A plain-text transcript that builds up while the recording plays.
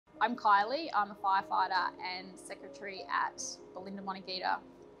I'm Kylie. I'm a firefighter and secretary at Belinda Monteghita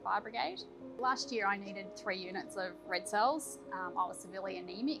Fire Brigade. Last year I needed 3 units of red cells. I was severely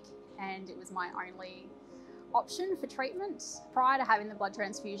anemic and it was my only option for treatment. Prior to having the blood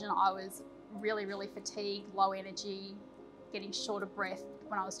transfusion, I was really fatigued, low energy, getting short of breath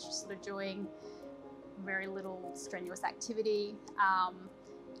when I was just sort of doing very little strenuous activity,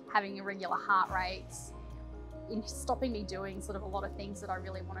 having irregular heart rates, stopping me doing sort of a lot of things that I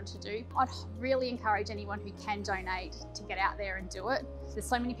really wanted to do. I'd really encourage anyone who can donate to get out there and do it. There's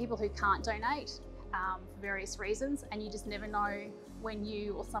so many people who can't donate for various reasons, and you just never know when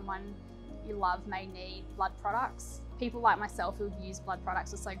you or someone you love may need blood products. People like myself who've used blood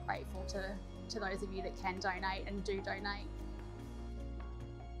products are so grateful to those of you that can donate and do donate.